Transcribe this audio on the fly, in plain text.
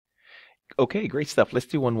Okay, great stuff. Let's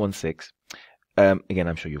do 116. Again,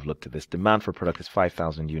 I'm sure you've looked at this. Demand for product is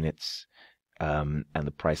 5,000 units, and the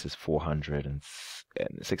price is 400, and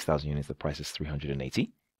 6,000 units, the price is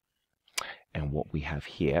 380. And what we have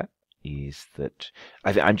here is that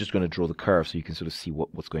I'm just going to draw the curve so you can sort of see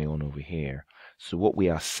what's going on over here. So what we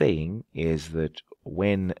are saying is that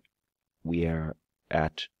when we're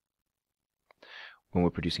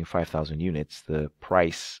producing 5,000 units, the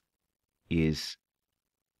price is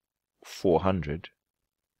 400.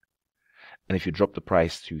 And if you drop the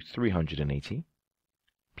price to 380,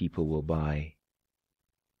 people will buy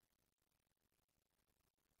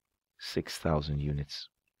 6,000 units.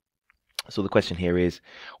 So the question here is,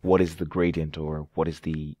 what is the gradient, or what is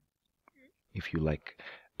the, if you like,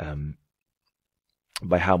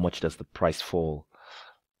 by how much does the price fall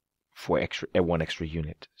for one extra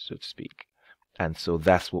unit, so to speak? And so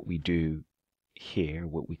that's what we do here.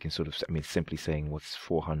 What we can sort of, simply saying what's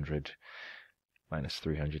 400 minus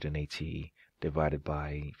 380 divided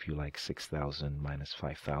by, if you like, 6,000 minus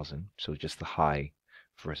 5,000. So just the high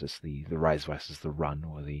versus the rise versus the run,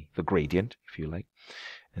 or the gradient, if you like.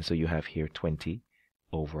 And so you have here 20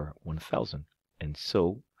 over 1,000. And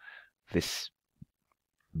so this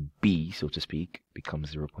B, so to speak,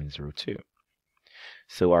 becomes 0.02.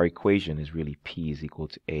 So our equation is really P is equal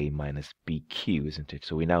to A minus BQ, isn't it?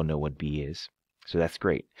 So we now know what B is. So that's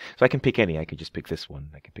great. So I can pick any. I could just pick this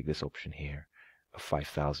one. I can pick this option here of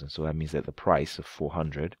 5,000. So that means that the price of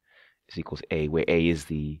 400 is equal to A, where A is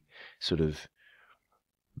the sort of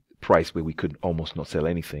price where we could almost not sell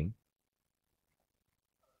anything.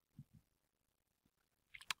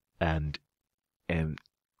 And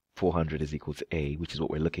 400 is equal to A, which is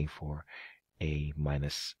what we're looking for. A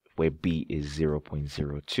minus, where B is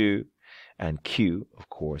 0.02, and Q, of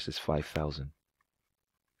course, is 5,000.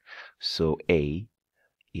 So A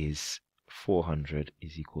is 400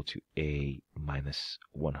 is equal to A minus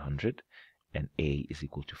 100, and A is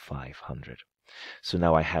equal to 500. So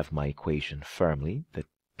now I have my equation firmly that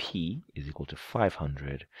P is equal to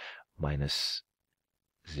 500 minus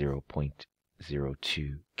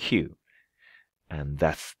 0.02 Q. And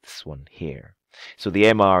that's this one here. So the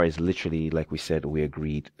MR is literally, like we said, we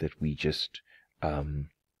agreed that we just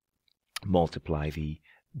multiply the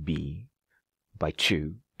B by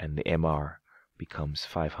 2, and the MR becomes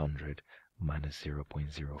 500 minus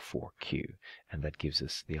 0.04 Q. And that gives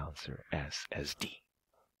us the answer as D.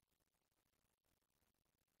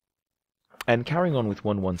 And carrying on with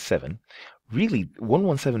 117, really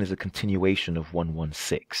 117 is a continuation of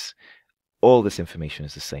 116. All this information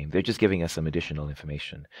is the same. They're just giving us some additional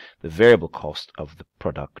information. The variable cost of the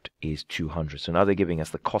product is 200. So now they're giving us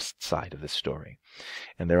the cost side of the story.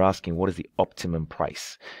 And they're asking, what is the optimum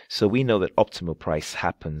price? So we know that optimal price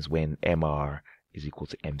happens when MR is equal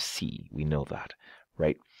to MC. We know that,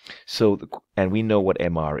 right? So, and we know what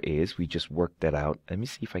MR is. We just worked that out. Let me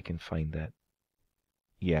see if I can find that.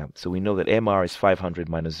 Yeah, so we know that MR is 500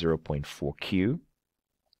 minus 0.4 Q.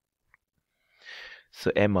 So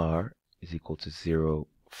MR is equal to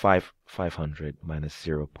 500 minus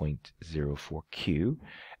 0.04 Q,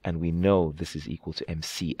 and we know this is equal to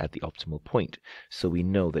MC at the optimal point. So we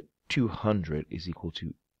know that 200 is equal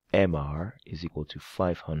to MR is equal to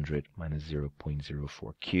 500 minus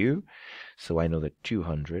 0.04 Q. So I know that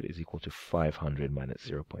 200 is equal to 500 minus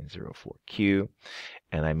 0.04 Q.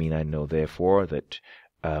 And I know therefore that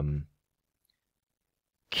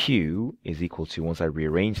Q is equal to, once I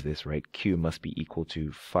rearrange this, right, Q must be equal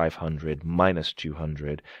to 500 minus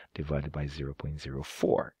 200 divided by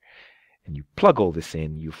 0.04. And you plug all this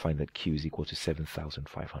in, you find that Q is equal to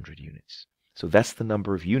 7,500 units. So that's the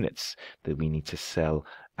number of units that we need to sell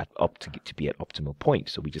to be at optimal point.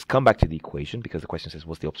 So we just come back to the equation, because the question says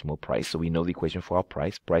what's the optimal price. So we know the equation for our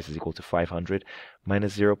price. Price is equal to 500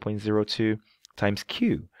 minus 0.02 times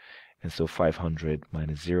Q. And so 500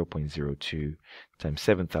 minus 0.02 times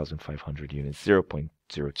 7,500 units,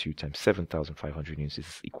 0.02 times 7,500 units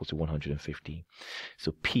is equal to 150.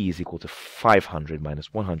 So P is equal to 500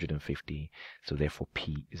 minus 150. So therefore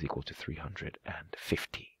P is equal to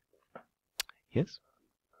 350. Yes?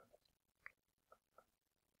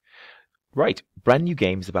 Right, brand new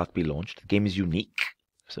game is about to be launched. The game is unique.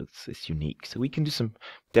 So it's unique. So we can do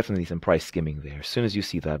definitely some price skimming there. As soon as you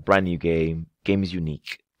see that brand new game is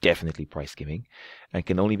unique, definitely price skimming, and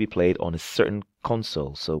can only be played on a certain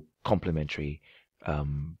console. So complimentary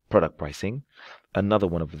product pricing. Another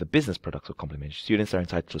one of the business products or complimentary. Students are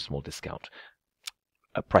entitled to a small discount.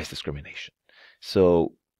 Price discrimination.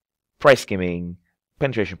 So price skimming,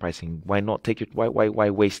 penetration pricing. Why not take it? Why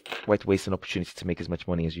waste an opportunity to make as much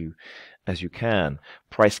money as you can?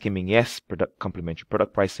 Price skimming, yes. Complimentary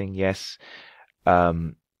product pricing, yes.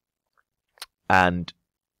 and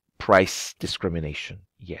price discrimination.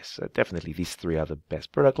 Yes, definitely these three are the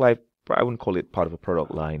best. Product line, I wouldn't call it part of a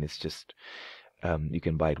product line. It's just you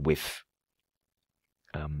can buy it with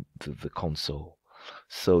the console.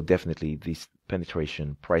 So definitely these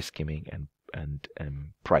penetration, price skimming, and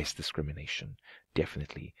price discrimination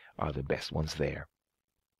definitely are the best ones there.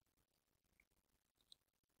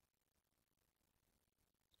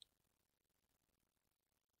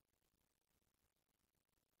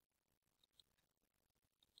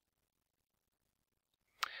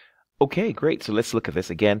 Okay, great. So let's look at this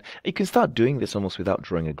again. You can start doing this almost without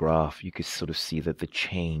drawing a graph. You can sort of see that the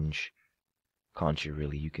change, can't you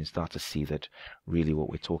really? You can start to see that really what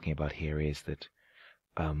we're talking about here is that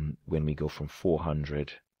when we go from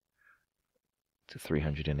 400 to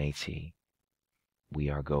 380, we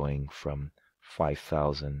are going from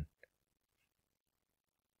 5,000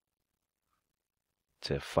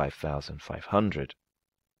 to 5,500.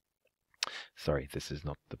 Sorry, this is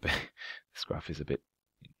not the this graph is a bit.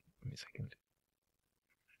 Give me a second.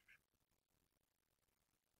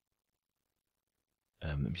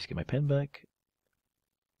 Let me just get my pen back.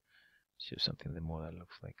 Show something more that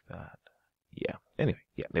looks like that. Yeah. Anyway,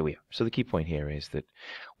 yeah, there we are. So the key point here is that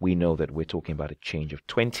we know that we're talking about a change of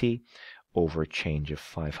 20 over a change of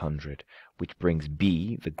 500, which brings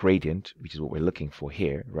B, the gradient, which is what we're looking for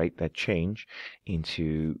here, right? That change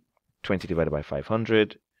into 20 divided by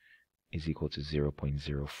 500 is equal to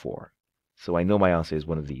 0.04. So I know my answer is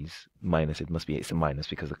one of these. Minus, it's a minus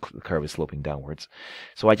because the curve is sloping downwards.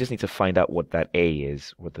 So I just need to find out what that A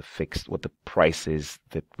is, what the price is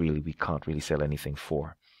that really we can't really sell anything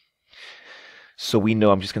for. So we know,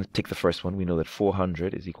 I'm just going to take the first one. We know that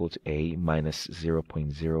 400 is equal to A minus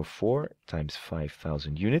 0.04 times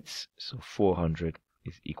 5,000 units. So 400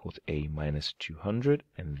 is equal to A minus 200,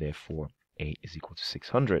 and therefore A is equal to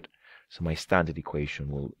 600. So my standard equation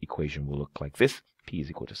will look like this. P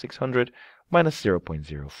is equal to 600 minus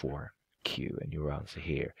 0.04 Q, and your answer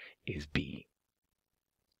here is B.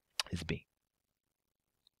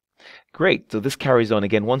 Great. So this carries on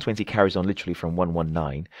again. 120 carries on literally from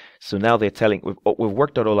 119. So now they're telling we've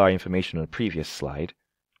worked out all our information on the previous slide.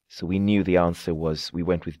 So we knew the answer was, we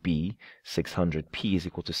went with B, 600. P is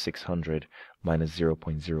equal to 600 minus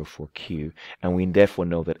 0.04 Q, and we therefore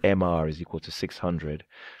know that MR is equal to 600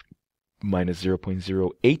 minus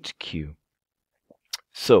 0.08 Q.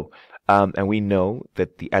 So, and we know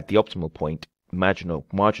that at the optimal point, marginal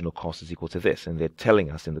cost is equal to this, and they're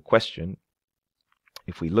telling us in the question,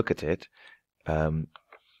 if we look at it, you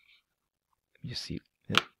see,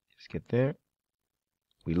 let's get there.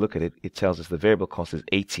 We look at it, it tells us the variable cost is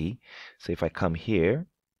 80. So if I come here,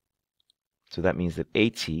 so that means that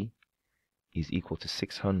 80 is equal to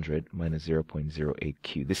 600 minus 0.08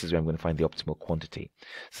 Q. This is where I'm going to find the optimal quantity.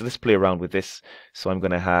 So let's play around with this. So I'm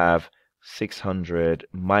going to have 600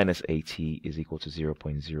 minus 80 is equal to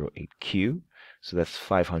 0.08 Q. So that's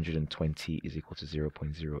 520 is equal to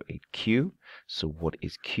 0.08 Q. So what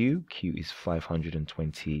is Q? Q is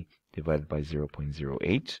 520 divided by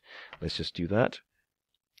 0.08. Let's just do that.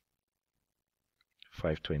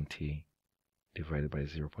 520 divided by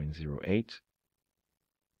 0.08.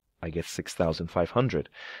 I get 6,500.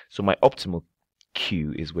 So my optimal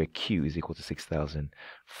Q is where Q is equal to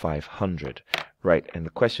 6,500. Right, and the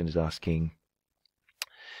question is asking,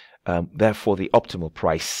 therefore the optimal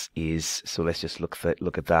price is, so let's just look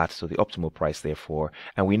at that. So the optimal price therefore,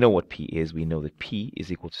 and we know what P is. We know that P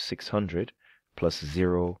is equal to 600 plus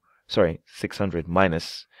 600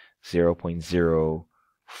 minus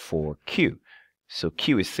 0.04 Q. So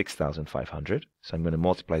Q is 6,500. So I'm going to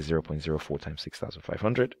multiply 0.04 times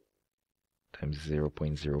 6,500 times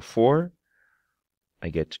 0.04. I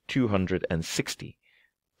get 260.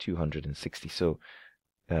 260. So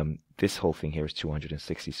this whole thing here is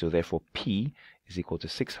 260. So therefore P is equal to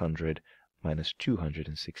 600 minus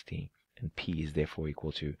 260. And P is therefore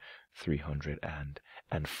equal to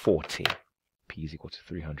 340. P is equal to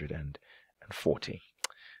 340.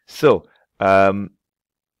 So,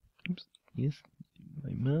 oops, yes,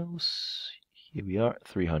 my mouse. Here we are,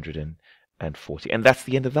 340. And that's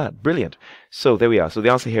the end of that. Brilliant. So there we are. So the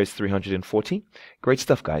answer here is 340. Great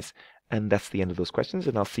stuff, guys. And that's the end of those questions.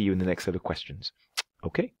 And I'll see you in the next set of questions.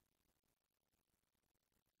 Okay.